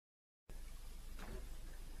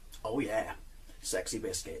Oh yeah, sexy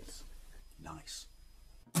biscuits. Nice.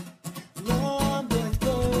 London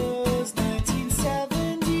Blues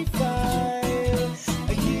 1975.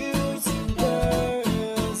 A YouTuber's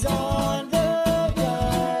on the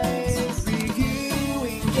rise.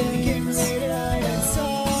 Reviewing games late at night and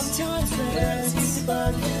sometimes friends used to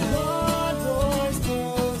bug him. Lord Wars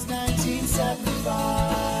Blues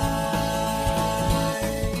 1975.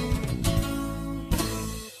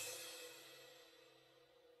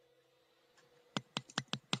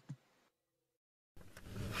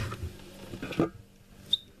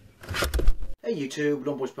 Hey YouTube,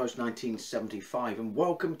 Longboys Post 1975 and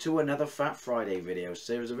welcome to another Fat Friday video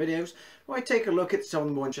series of videos where I take a look at some of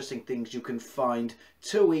the more interesting things you can find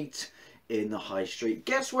to eat in the high street.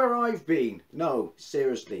 Guess where I've been? No,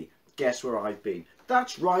 seriously, guess where I've been?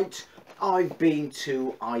 That's right, I've been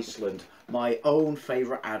to Iceland, my own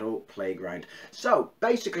favourite adult playground. So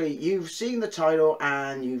basically you've seen the title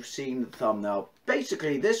and you've seen the thumbnail.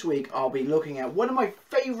 Basically this week I'll be looking at one of my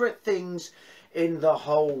favourite things in the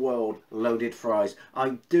whole world, loaded fries.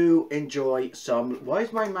 I do enjoy some. Why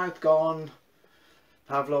is my mouth gone?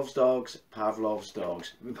 Pavlov's dogs, Pavlov's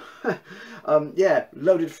dogs. Yeah,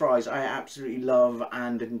 loaded fries. I absolutely love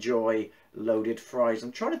and enjoy loaded fries.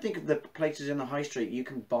 I'm trying to think of the places in the high street you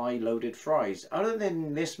can buy loaded fries. Other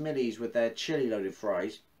than this Millie's with their chili loaded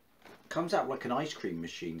fries, comes out like an ice cream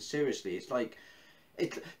machine. Seriously, it's like,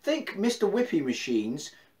 think Mr. Whippy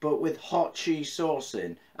machines, but with hot cheese sauce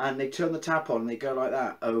in, and they turn the tap on and they go like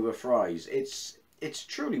that over fries. It's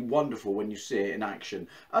truly wonderful when you see it in action.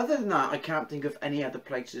 Other than that, I can't think of any other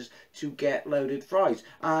places to get loaded fries,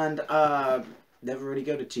 and never really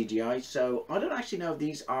go to TGI, so I don't actually know if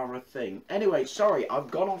these are a thing. Anyway, sorry, I've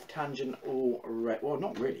gone off tangent already. Well,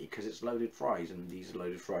 not really, because it's loaded fries and these are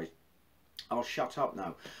loaded fries. I'll shut up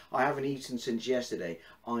now. I haven't eaten since yesterday.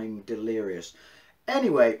 I'm delirious.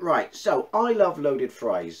 Anyway, right, so I love loaded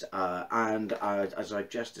fries, and as I've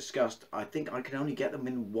just discussed, I think I can only get them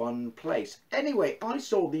in one place. Anyway, I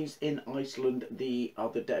saw these in Iceland the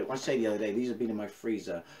other day. I say the other day, these have been in my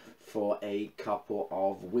freezer for a couple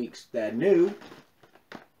of weeks. They're new,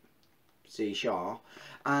 see, Shah,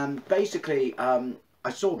 and basically, I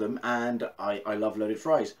saw them, and I love loaded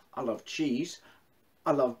fries. I love cheese,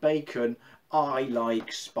 I love bacon, I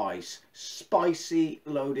like spice. Spicy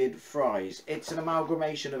loaded fries. It's an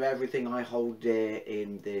amalgamation of everything I hold dear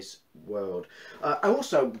in this world.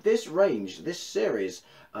 Also, this range, this series,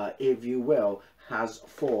 if you will, has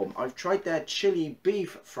form. I've tried their chili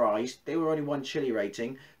beef fries. They were only 1 chili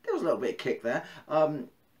rating. There was a little bit of kick there. And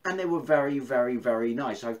they were very, very, very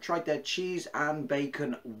nice. I've tried their cheese and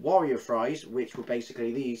bacon warrior fries, which were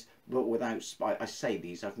basically these, but without spice. I say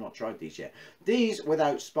these, I've not tried these yet. These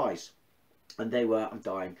without spice. And they were, I'm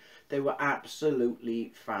dying, they were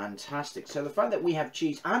absolutely fantastic. So the fact that we have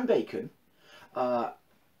cheese and bacon and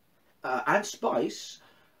spice,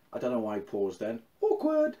 I don't know why I paused then,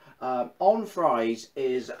 awkward, on fries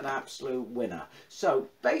is an absolute winner. So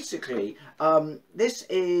basically, this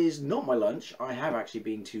is not my lunch. I have actually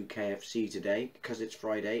been to KFC today because it's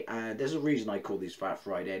Friday, and there's a reason I call these Fat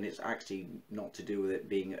Friday, and it's actually not to do with it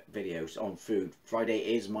being videos on food. Friday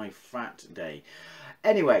is my fat day.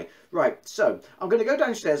 Anyway, right, so I'm going to go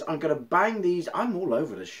downstairs, I'm going to bang these, I'm all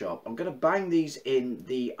over the shop, I'm going to bang these in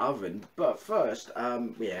the oven, but first,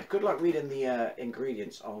 yeah, good luck reading the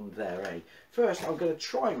ingredients on there, eh? First, I'm going to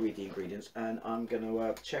try and read the ingredients, and I'm going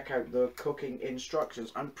to check out the cooking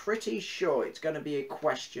instructions. I'm pretty sure it's going to be a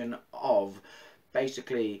question of,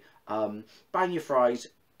 basically, bang your fries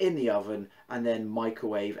in the oven and then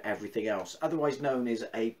microwave everything else, otherwise known as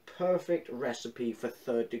a perfect recipe for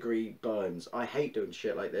 3rd-degree burns. I hate doing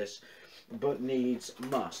shit like this, but needs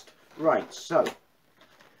must. Right, so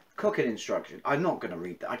cooking instruction. I'm not going to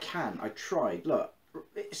read that. I tried. Look,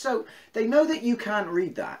 so they know that you can't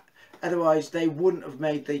read that, otherwise they wouldn't have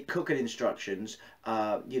made the cooking instructions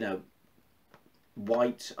you know,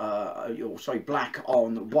 white, black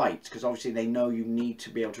on white, because obviously they know you need to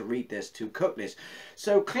be able to read this to cook this.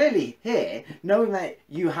 So clearly here, knowing that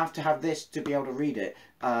you have to have this to be able to read it,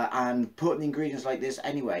 and put the ingredients like this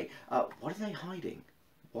anyway, what are they hiding?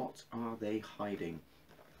 What are they hiding?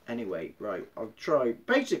 Anyway, right, I'll try.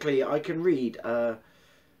 Basically, I can read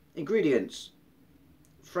ingredients.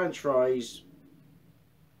 French fries,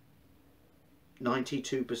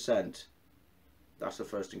 92%. That's the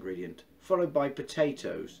first ingredient. Followed by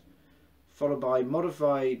potatoes, followed by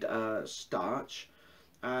modified starch,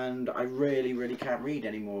 and I really can't read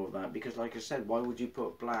any more of that because, like I said, why would you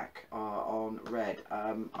put black on red?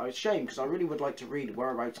 I'm ashamed because I really would like to read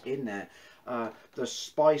whereabouts in there the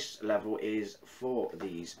spice level is for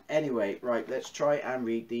these. Anyway, right, let's try and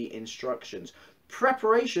read the instructions.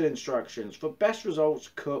 Preparation instructions for best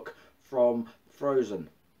results cook from frozen.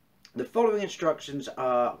 The following instructions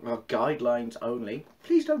are guidelines only.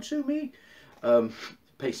 Please don't sue me.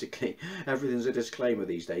 Basically, everything's a disclaimer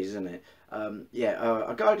these days, isn't it?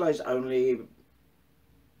 Guidelines only.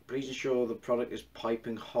 Please ensure the product is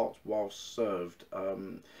piping hot while served.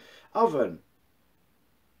 Oven.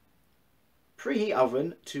 Preheat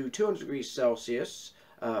oven to 200 degrees Celsius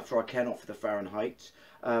for I cannot for the Fahrenheit.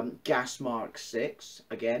 Gas mark 6.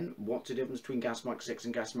 Again, what's the difference between gas mark 6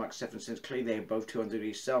 and gas mark 7, since clearly they're both 200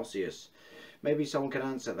 degrees Celsius? Maybe someone can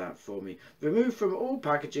answer that for me. Remove from all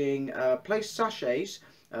packaging. Place sachets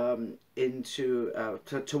into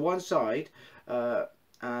to one side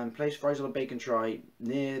and place fries on a baking tray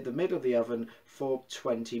near the middle of the oven for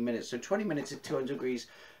 20 minutes. So 20 minutes at 200 degrees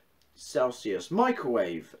Celsius.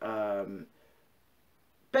 Microwave.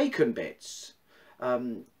 Bacon bits.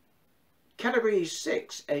 Category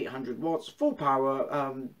 6, 800 watts, full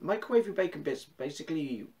power. Microwave your bacon bits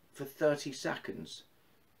basically for 30 seconds.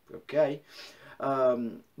 Okay.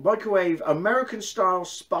 Microwave American style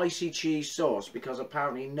spicy cheese sauce, because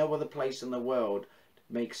apparently no other place in the world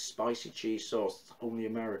makes spicy cheese sauce. It's only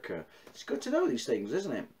America. It's good to know these things,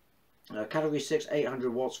 isn't it? Category 6,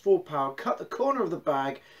 800 watts, full power. Cut the corner of the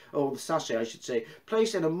bag, or the sachet I should say.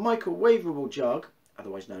 Place in a microwavable jug,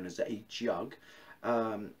 otherwise known as a jug,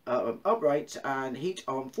 upright, and heat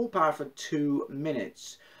on full power for 2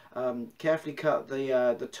 minutes. Carefully cut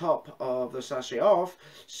the top of the sachet off.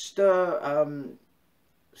 Stir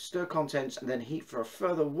contents and then heat for a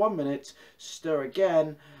further 1 minute. Stir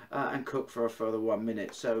again and cook for a further 1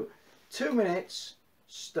 minute. So 2 minutes,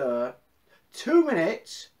 stir. 2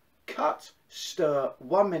 minutes, cut, stir.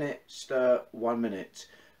 1 minute, stir. 1 minute.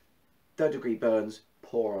 3rd degree burns.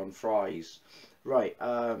 Pour on fries. Right,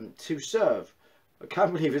 to serve. I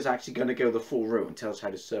can't believe it's actually going to go the full route and tell us how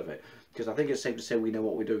to serve it, because I think it's safe to say we know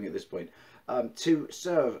what we're doing at this point. To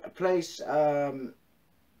serve, place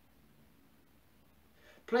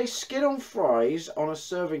skin on fries on a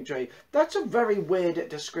serving tray. That's a very weird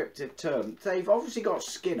descriptive term. They've obviously got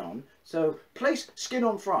skin on, so place skin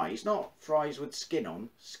on fries, not fries with skin on.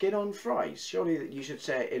 Skin on fries. Surely you should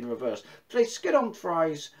say it in reverse. Place skin on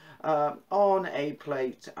fries on a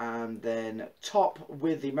plate and then top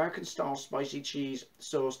with the American style spicy cheese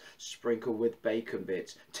sauce, sprinkle with bacon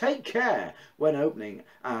bits. Take care when opening,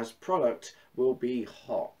 as product will be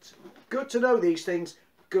hot. Good to know these things.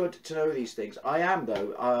 Good to know these things. I am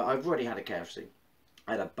though. I've already had a KFC.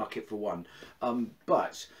 I had a bucket for one.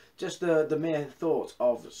 But just the mere thought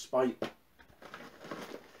of spice.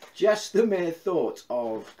 Just the mere thought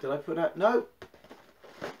of. Did I put out? No.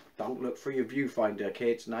 Don't look through your viewfinder,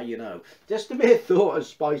 kids. Now you know. Just the mere thought of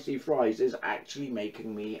spicy fries is actually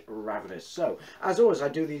making me ravenous. So, as always, I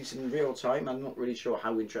do these in real time. I'm not really sure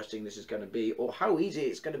how interesting this is going to be, or how easy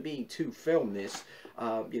it's going to be to film this,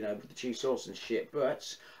 you know, with the cheese sauce and shit.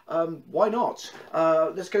 But why not?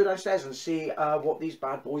 Let's go downstairs and see what these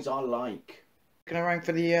bad boys are like. Looking around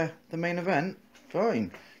for the main event?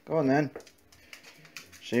 Fine. Go on then.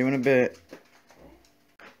 See you in a bit.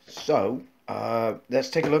 So, let's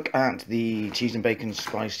take a look at the cheese and bacon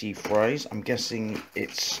spicy fries. I'm guessing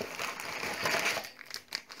it's...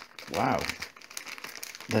 Wow.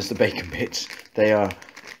 There's the bacon bits. They are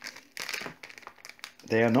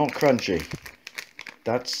not crunchy.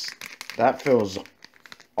 That feels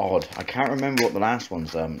odd. I can't remember what the last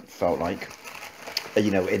ones felt like,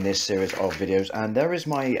 you know, in this series of videos. And there is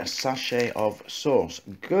my sachet of sauce.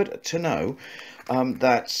 Good to know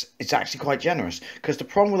that it's actually quite generous, because the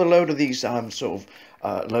problem with a load of these sort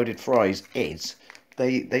of loaded fries is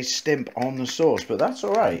they stimp on the sauce, but that's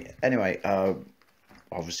all right. Anyway,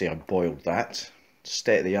 obviously I boiled that.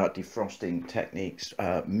 State-of-the-art defrosting techniques,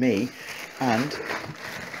 me, and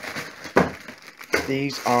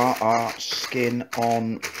these are our skin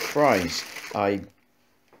on fries. Have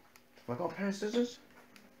I got a pair of scissors?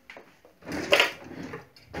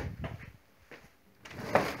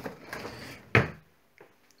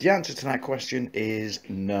 The answer to that question is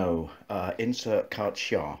no. Insert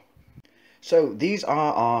culture. So these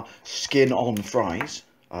are our skin on fries.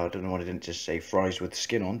 I don't know why I didn't just say fries with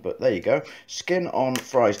skin on, but there you go. Skin on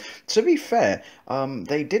fries. To be fair,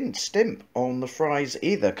 they didn't stimp on the fries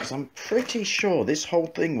either, because I'm pretty sure this whole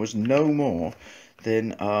thing was no more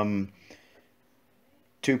than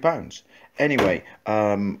 £2. Anyway,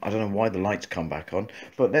 I don't know why the lights come back on,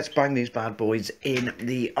 but let's bang these bad boys in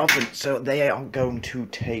the oven. So they are going to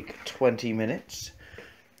take 20 minutes.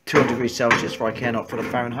 200 degrees Celsius for I care not for the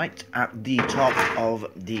Fahrenheit at the top of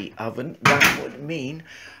the oven. That would mean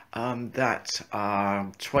that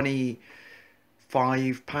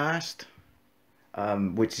 25 past,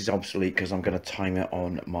 which is obsolete because I'm going to time it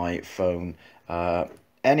on my phone.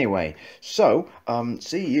 Anyway, so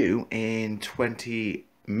see you in 20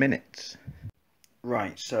 minutes.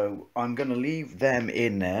 Right, so I'm going to leave them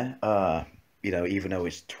in there, you know, even though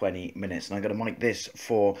it's 20 minutes, and I'm going to mic this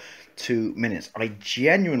for 2 minutes. I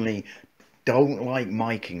genuinely don't like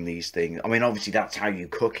miking these things. I mean, obviously that's how you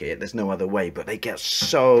cook it. There's no other way, but they get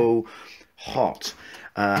so hot,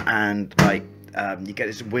 and like you get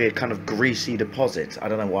this weird kind of greasy deposit. I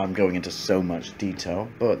don't know why I'm going into so much detail,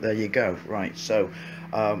 but there you go. Right, so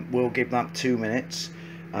we'll give that 2 minutes.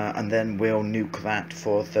 And then we'll nuke that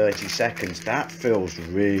for 30 seconds. That feels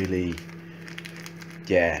really,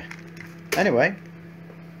 yeah. Anyway,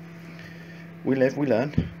 we live, we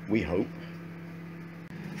learn, we hope.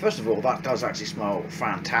 First of all, that does actually smell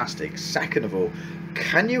fantastic. Second of all,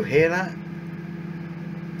 can you hear that?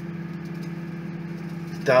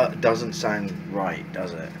 That doesn't sound right,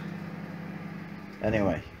 does it?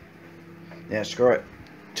 Anyway, yeah, screw it.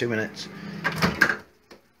 2 minutes.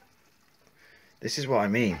 This is what I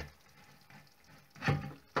mean.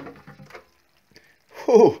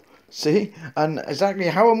 Oh, see? And exactly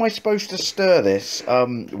how am I supposed to stir this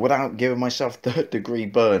without giving myself third-degree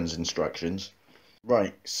burns instructions?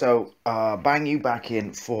 Right, so bang you back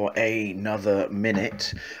in for another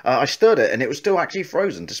minute. I stirred it and it was still actually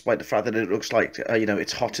frozen, despite the fact that it looks like, you know,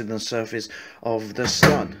 it's hotter than the surface of the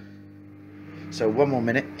sun. So 1 more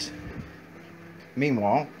minute.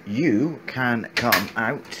 Meanwhile, you can come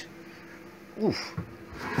out. Oof.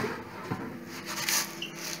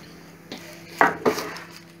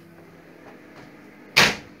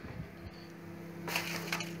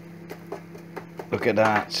 Look at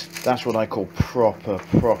that. That's what I call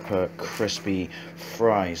proper crispy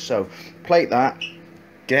fries. So plate that,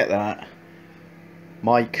 get that,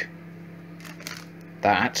 mic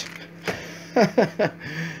that,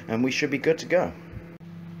 and we should be good to go.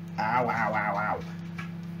 Ow, ow, ow, ow.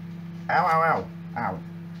 Ow, ow, ow, ow.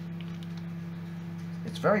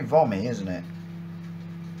 It's very vommy, isn't it?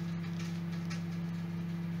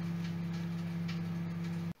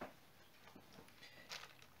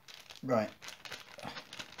 Right.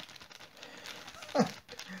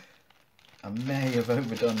 I may have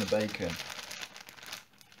overdone the bacon.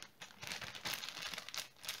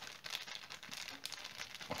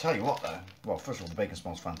 I'll tell you what though, well, first of all, the bacon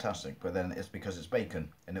smells fantastic, but then it's because it's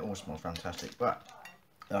bacon and it all smells fantastic, but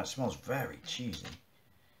it smells very cheesy.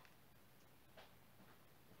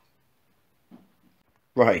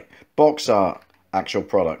 Right, box art, actual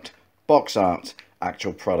product. Box art,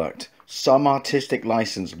 actual product. Some artistic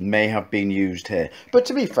license may have been used here. But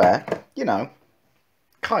to be fair, you know,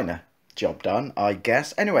 kinda job done, I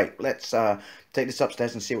guess. Anyway, let's take this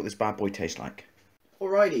upstairs and see what this bad boy tastes like.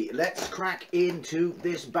 Alrighty, let's crack into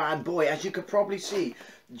this bad boy. As you could probably see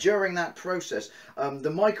during that process, the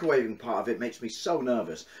microwaving part of it makes me so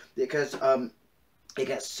nervous because it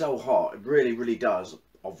gets so hot. It really does.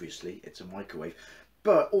 Obviously, it's a microwave.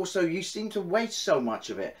 But also, you seem to waste so much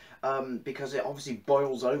of it because it obviously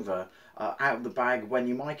boils over out of the bag when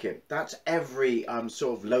you mic it. That's every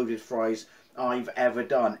sort of loaded fries I've ever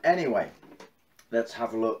done. Anyway, let's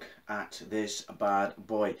have a look at this bad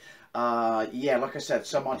boy. Yeah, like I said,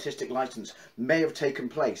 some artistic license may have taken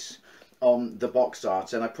place on the box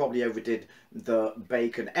art, and I probably overdid the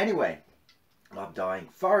bacon. Anyway, I'm dying.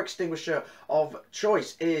 Fire extinguisher of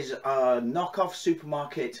choice is a knockoff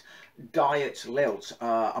supermarket diet lilt.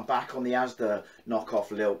 I'm back on the Asda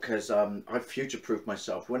knockoff lilt because I've future-proofed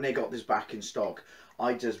myself. When they got this back in stock,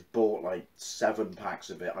 I just bought like 7 packs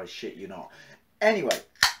of it. I shit you not. Anyway,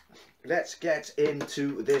 let's get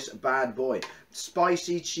into this bad boy.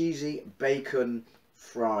 Spicy, cheesy bacon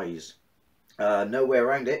fries. No way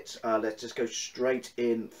around it. Let's just go straight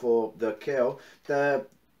in for the kill. The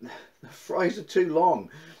fries are too long.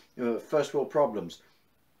 First world problems.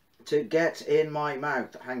 To get in my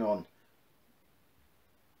mouth. Hang on.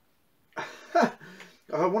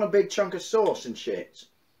 I want a big chunk of sauce and shit.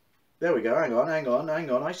 There we go. Hang on, hang on, hang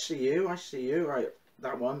on. I see you. I see you. Right.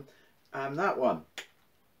 That one. And that one.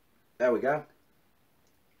 There we go.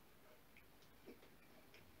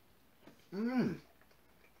 Mmm.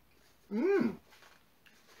 Mmm.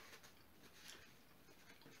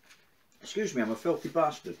 Excuse me, I'm a filthy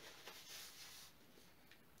bastard.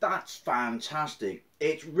 That's fantastic.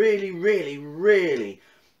 It's really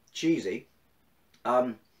cheesy.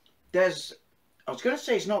 I was going to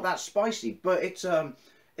say it's not that spicy, but it's a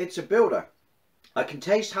builder. I can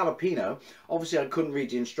taste jalapeno. Obviously, I couldn't read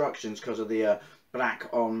the instructions because of the black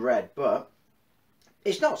on red, but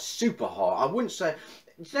it's not super hot. I wouldn't say,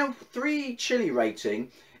 you know, 3 chili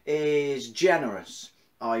rating is generous.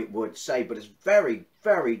 I would say. But it's very,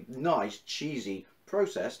 very nice, cheesy,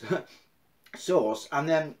 processed sauce. And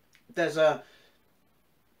then there's a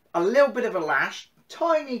little bit of a lash,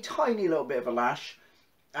 tiny little bit of a lash,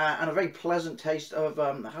 and a very pleasant taste of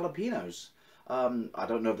jalapenos. I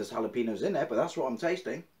don't know if there's jalapenos in there, but that's what I'm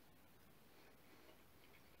tasting.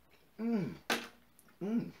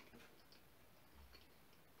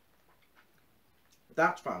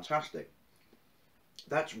 That's fantastic.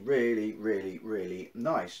 That's really, really, really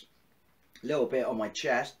nice. A little bit on my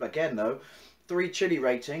chest. Again, though, 3 chili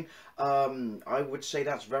rating. I would say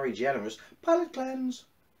that's very generous. Palate cleanse.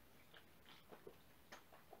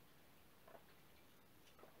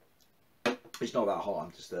 It's not that hot,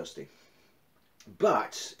 I'm just thirsty.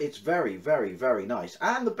 But it's very, very, very nice.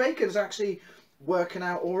 And the bacon's actually working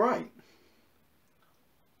out all right.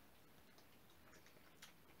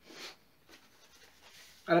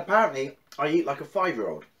 And apparently, I eat like a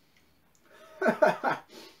 5-year-old.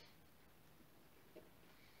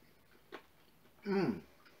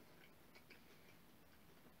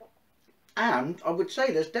 And I would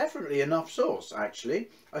say there's definitely enough sauce, actually.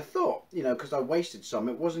 I thought, you know, because I wasted some,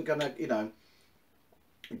 it wasn't going to, you know,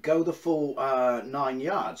 go the full 9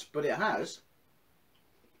 yards, but it has.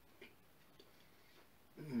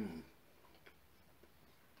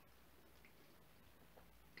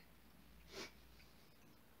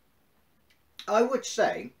 I would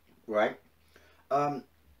say, right,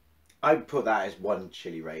 I'd put that as 1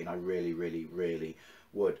 chili rating. I really, really, really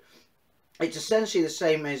would. It's essentially the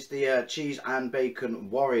same as the cheese and bacon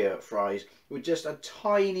warrior fries, with just a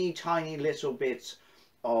tiny little bit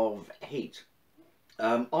of heat.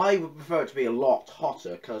 I would prefer it to be a lot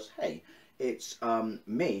hotter because, hey, it's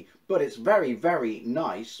me. But it's very, very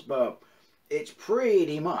nice. But it's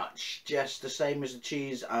pretty much just the same as the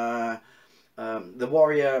cheese, the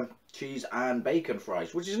warrior cheese and bacon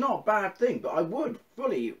fries, which is not a bad thing. But I would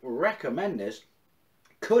fully recommend this.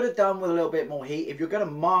 Could have done with a little bit more heat. If you're going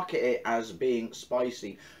to market it as being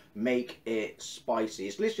spicy, make it spicy.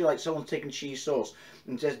 It's literally like someone's taken cheese sauce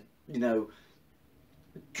and just, you know,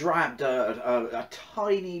 dragged a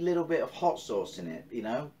tiny little bit of hot sauce in it, you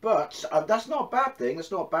know. But that's not a bad thing.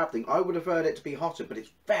 That's not a bad thing. I would have preferred it to be hotter, but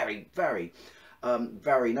it's very, very,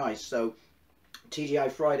 very nice. So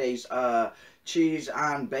TGI Fridays cheese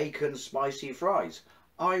and bacon spicy fries,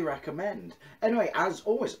 I recommend. Anyway, as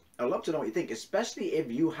always, I'd love to know what you think, especially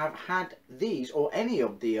if you have had these or any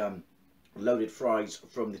of the loaded fries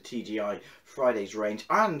from the TGI Fridays range,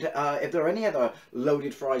 and if there are any other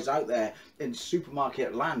loaded fries out there in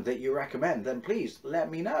supermarket land that you recommend, then please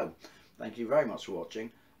let me know. Thank you very much for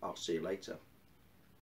watching. I'll see you later.